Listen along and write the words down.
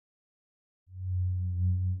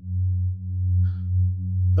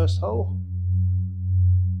First hole.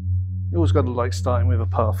 You always got to like starting with a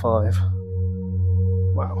par 5.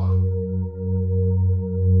 Wow.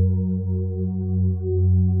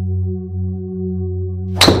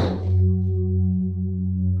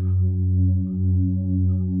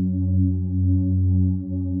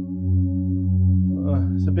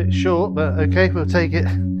 It's a bit short, but okay, we'll take it.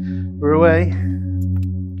 We're away.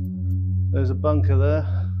 There's a bunker there.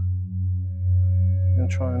 I'm going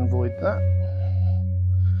to try and avoid that.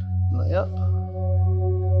 Lay up.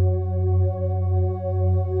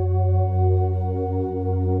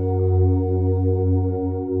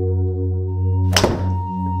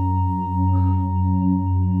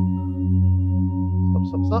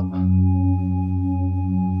 Stop.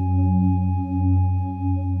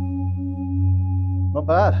 Not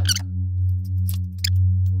bad.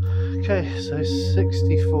 Okay, so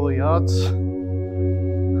 64 yards.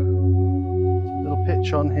 Little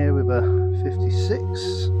pitch on here with a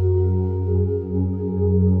 56.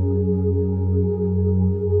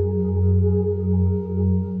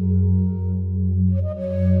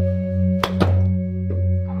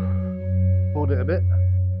 Hold it a bit.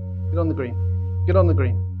 Get on the green. Get on the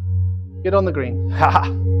green. Get on the green. Ha!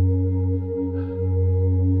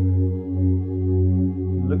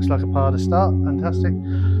 Looks like a par to start. Fantastic.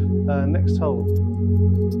 Next hole.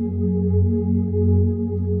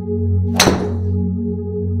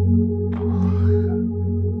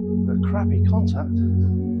 The crappy contact.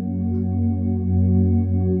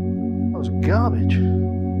 That was garbage.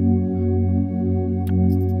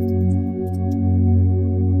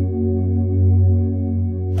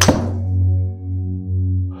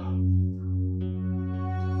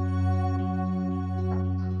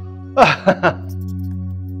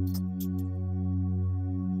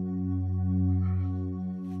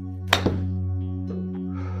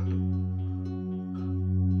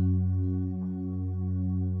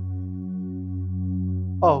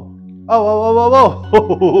 Oh.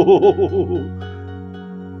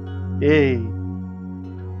 Hey,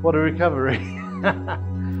 what a recovery.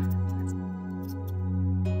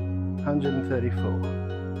 134.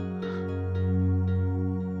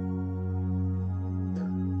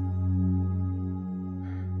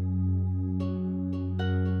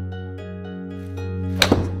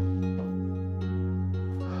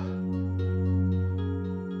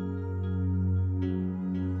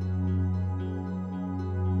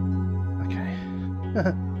 Okay.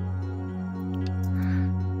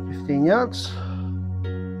 15 yards.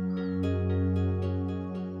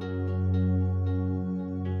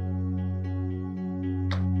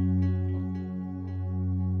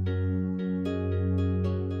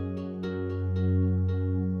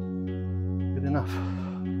 Good enough.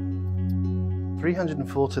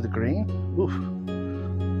 304 to the green. Oof.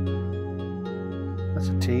 That's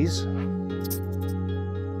a tease.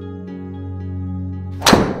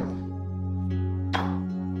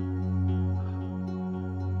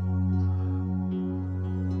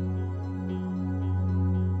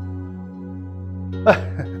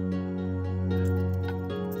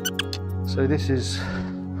 So this is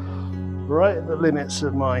right at the limits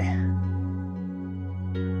of my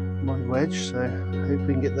wedge, so I hope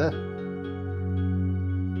we can get there.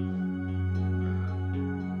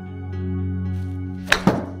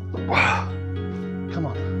 Wow. Come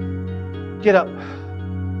on, get up.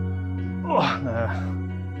 Oh no,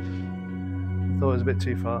 thought it was a bit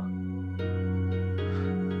too far.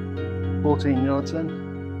 14 yards then.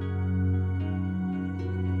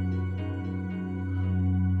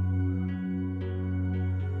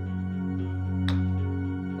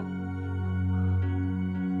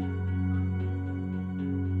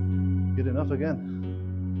 Good enough again.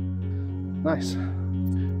 Nice.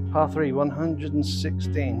 Par 3,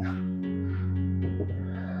 116.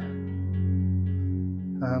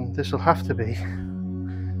 This will have to be a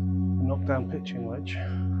knockdown pitching wedge.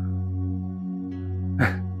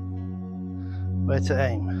 Where to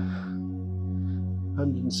aim?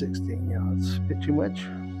 116 yards. Pitching wedge.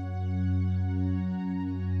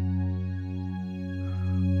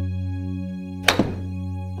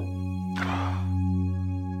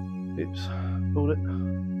 Oops, pulled it.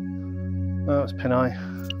 Oh, it's pin eye.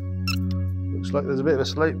 Looks like there's a bit of a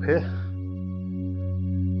slope here.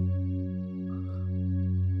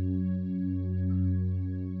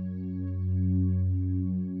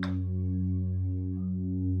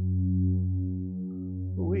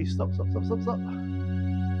 Ooh, stop. Okay.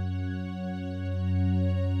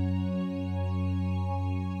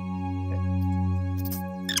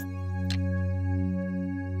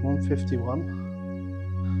 151.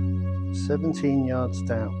 17 yards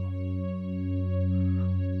down.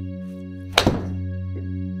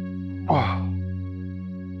 Oh.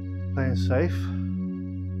 playing safe.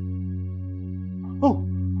 Oh!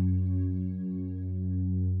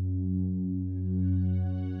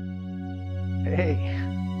 Hey!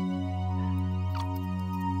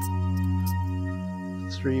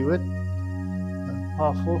 3-wood.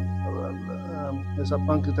 Par 4. There's that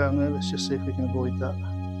bunker down there. Let's just see if we can avoid that.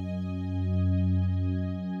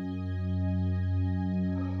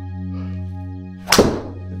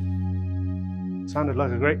 Sounded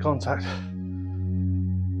like a great contact.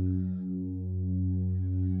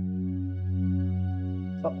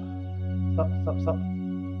 Stop. Stop, stop, stop.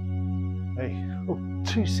 Hey. Oh,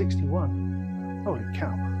 261. Holy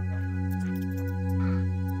cow.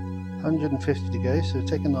 150 to go, so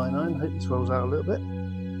take a 9-iron. Hope this rolls out a little bit.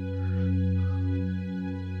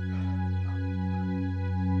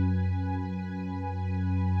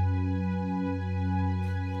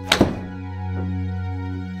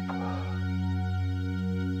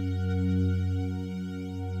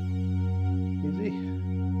 Easy.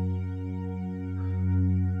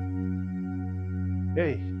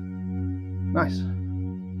 Yay. Nice.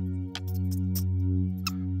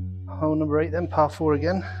 Hole number 8 then, par 4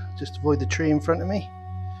 again. Just avoid the tree in front of me.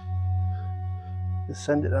 Just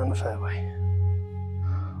send it down the fairway.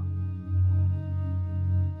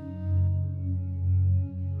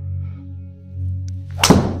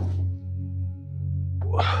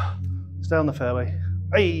 Stay on the fairway.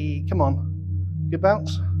 Hey, come on. Good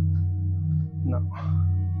bounce? No.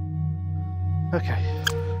 Okay.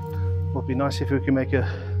 Would be nice if we can make a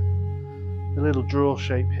little draw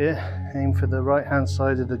shape here. Aim for the right hand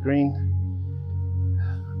side of the green.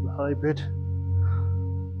 The hybrid.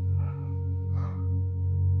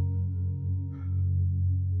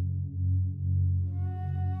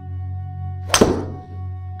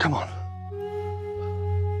 Come on.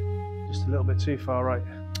 Just a little bit too far right.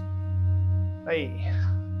 Hey.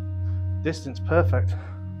 Distance perfect.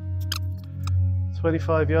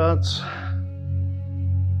 25 yards.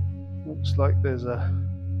 Looks like there's a, I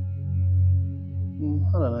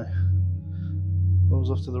don't know,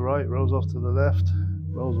 rolls off to the right, rolls off to the left,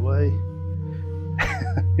 rolls away.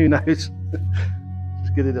 Who knows?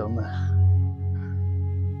 Just get it on there.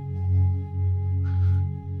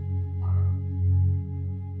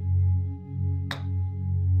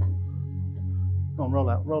 Come on, roll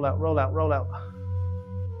out, roll out, roll out, roll out.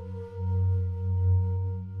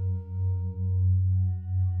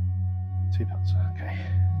 Two putts, okay.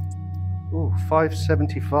 Ooh,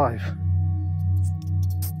 575.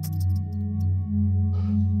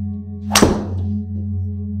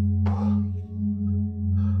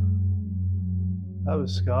 That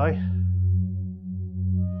was sky.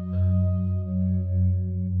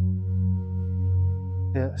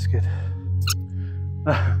 Yeah, that's good.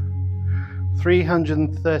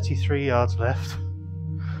 333 yards left.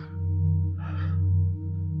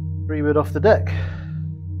 3-wood off the deck.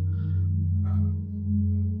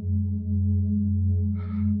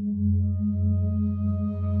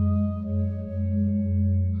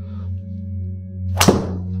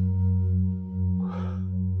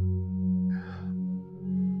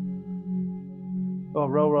 Oh,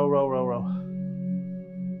 roll, roll, roll, roll, roll.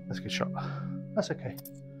 That's a good shot. That's okay.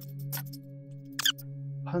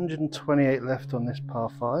 128 left on this par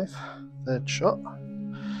 5. Third shot.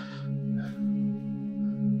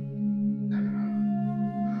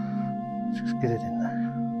 Just get it in there.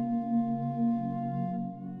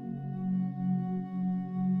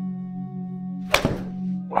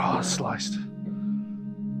 Oh, sliced.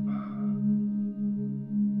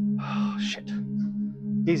 Oh, shit.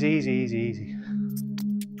 Easy, easy, easy, easy.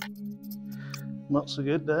 Not so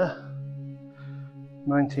good there.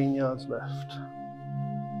 19 yards left.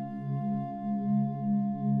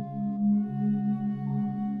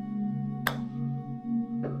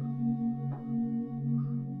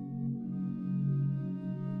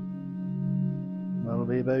 That'll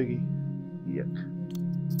be a bogey. Yuck.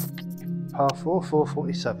 Par 4,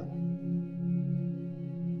 447.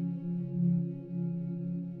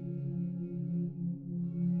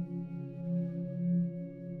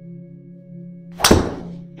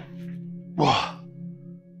 Whoa.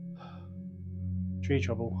 Tree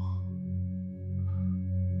trouble.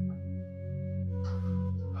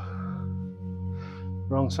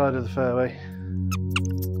 Wrong side of the fairway.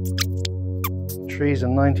 Trees are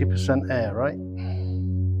 90% air, right?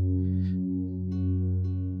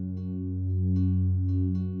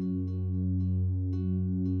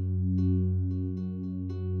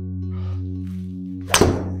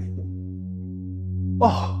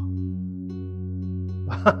 Oh!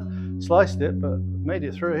 Sliced it, but made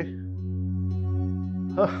it through.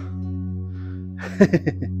 Huh.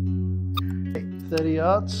 30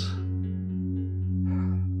 yards.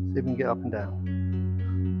 See if we can get up and down.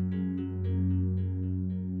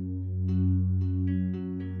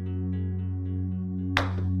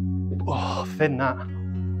 Oh, thin that.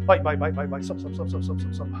 Bite, bite, bite, bite, bite. Stop, stop, stop, stop, stop,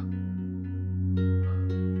 stop, stop.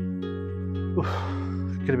 Oof,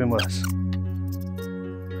 could have been worse.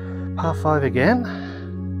 Par 5 again.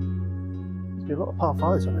 There's been a lot of par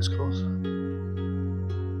 5s on this course.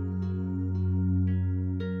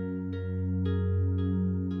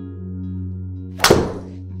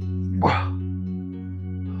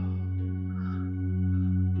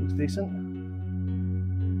 Looks decent.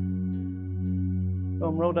 Go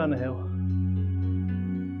on, roll down the hill.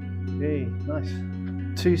 Hey, nice.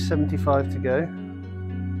 275 to go.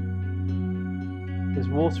 There's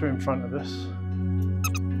water in front of us.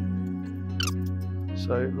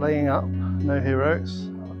 So laying up, no heroics.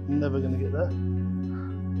 I'm never going to get there.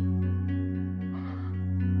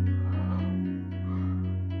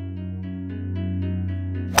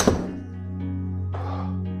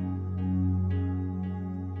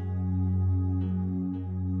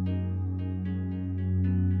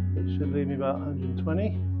 It should leave me about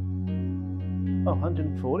 120. Oh,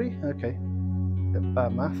 140, okay. Bit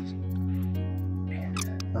bad maths.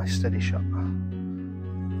 Nice steady shot.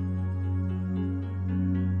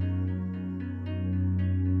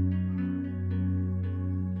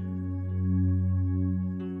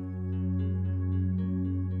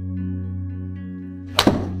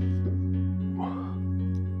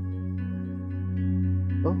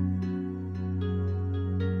 Oh.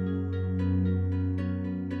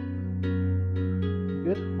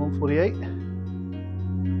 Good, 148.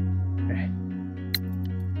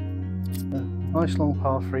 Nice long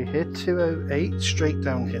par 3 here, 208 straight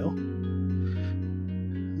downhill.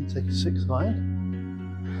 And take a 6 line.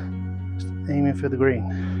 Just aiming for the green.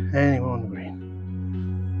 Anywhere on the green.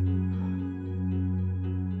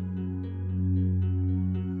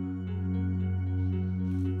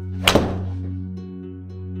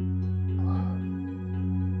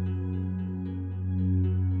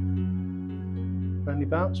 Friendly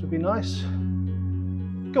bounce would be nice.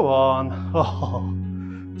 Go on. Oh,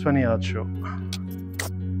 20 yards short.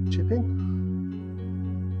 Chip in.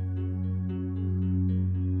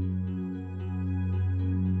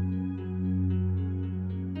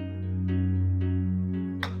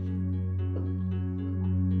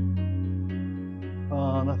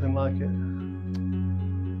 Oh, nothing like it.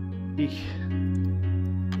 Eek.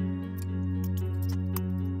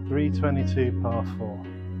 322 par 4.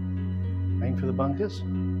 Aim for the bunkers.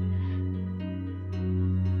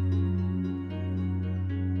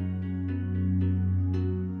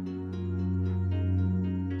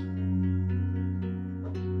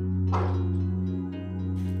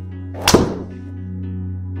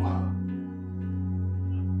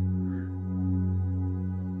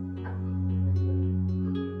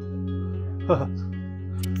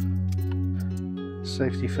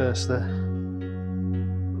 Safety first there.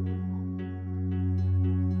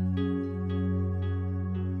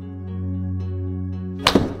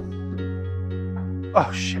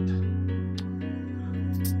 Oh shit.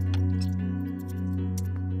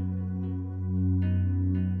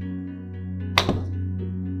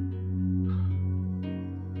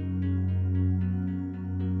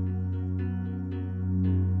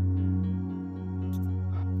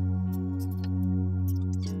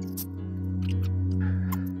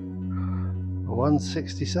 A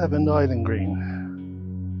 167 Island Green.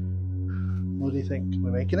 What do you think?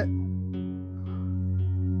 We're making it?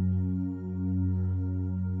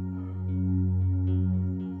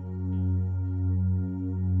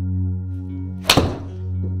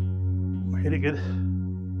 Hit it good.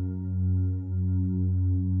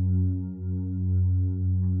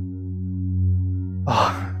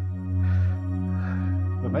 Oh,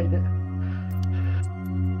 we made it.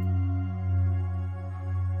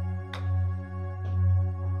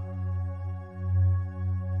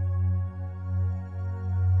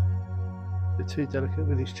 Bit too delicate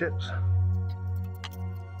with these chips.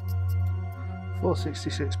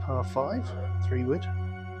 466 par 5, 3 wood.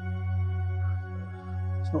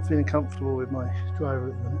 Not feeling comfortable with my driver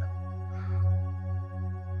at the minute.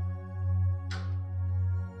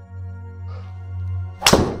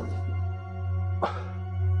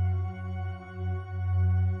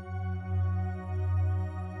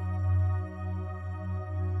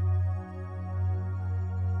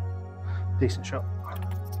 Decent shot.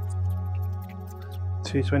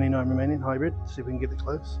 229 remaining, hybrid. See if we can get it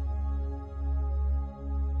close.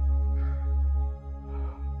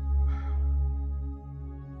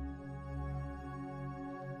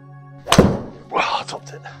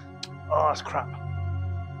 Topped it. Oh, that's crap.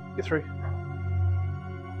 Get through.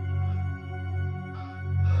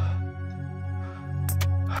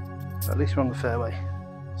 So at least we're on the fairway.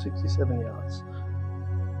 67 yards.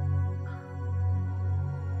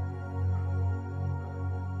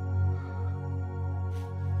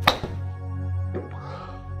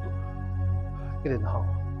 Get in the hole.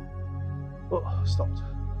 Oh, stopped.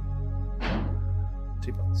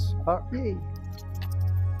 2 putts. Par, yay!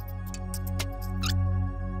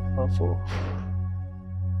 Par 4.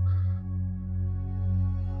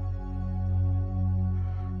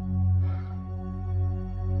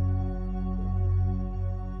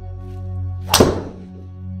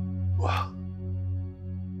 Wow.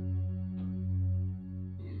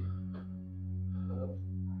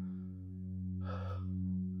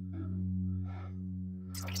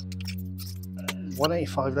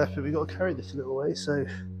 185 left, but we've got to carry this a little way, so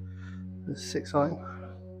there's 6 iron.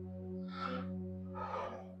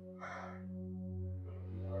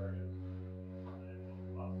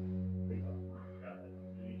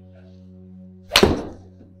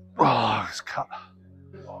 Oh, it's cut.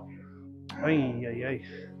 Ay.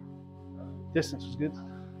 Distance was good.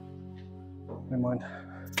 Never mind.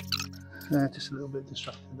 Just a little bit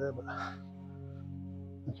distracted there, but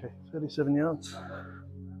okay, 37 yards.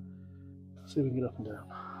 See if we can get up and down.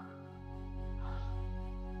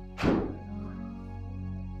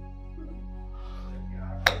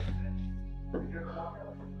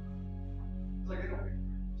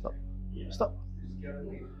 Stop.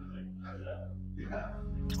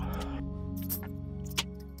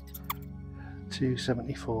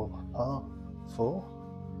 274, par 4.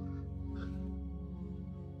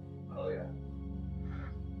 Oh yeah.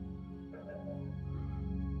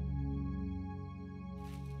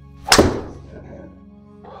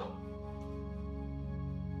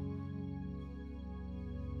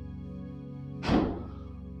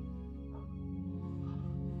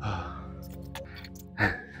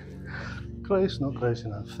 Close, not close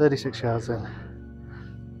enough. 36 yards in.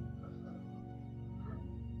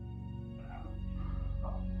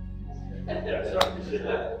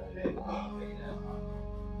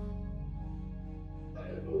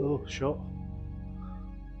 Oh, short.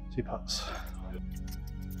 2 putts.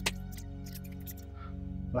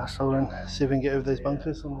 Last hole in. See if we can get over those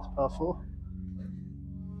bunkers on this par 4.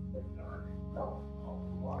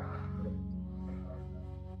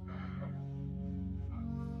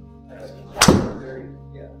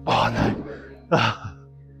 Oh no!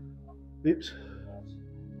 Oops.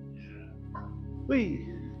 Whee!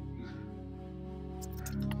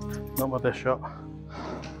 Not my best shot.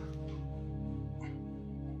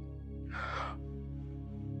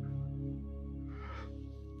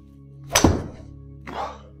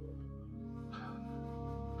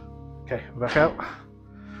 Okay, we're back out.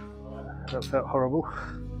 That felt horrible.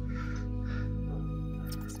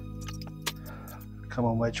 Come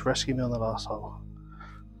on, Wedge, rescue me on the last hole.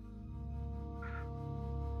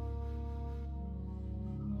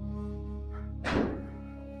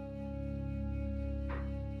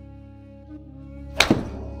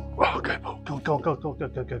 Oh, go, Paul.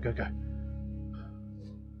 Go.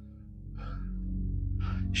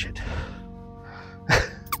 Shit.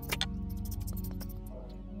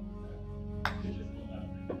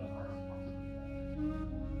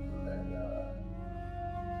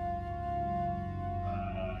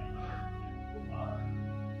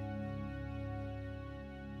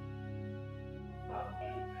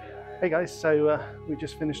 Hey guys, so we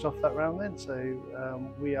just finished off that round then,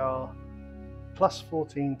 so we are plus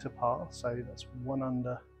 14 to par, so that's 1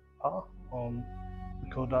 under par on the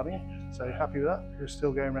Coeur. So happy with that. We're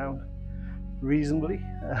still going around reasonably.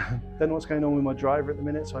 Don't know what's going on with my driver at the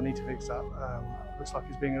minute, so I need to fix that. Looks like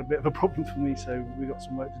it's being a bit of a problem for me, so we've got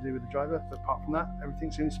some work to do with the driver, but apart from that,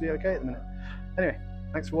 everything seems to be okay at the minute. Anyway,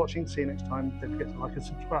 thanks for watching, see you next time. Don't forget to like and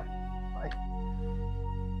subscribe.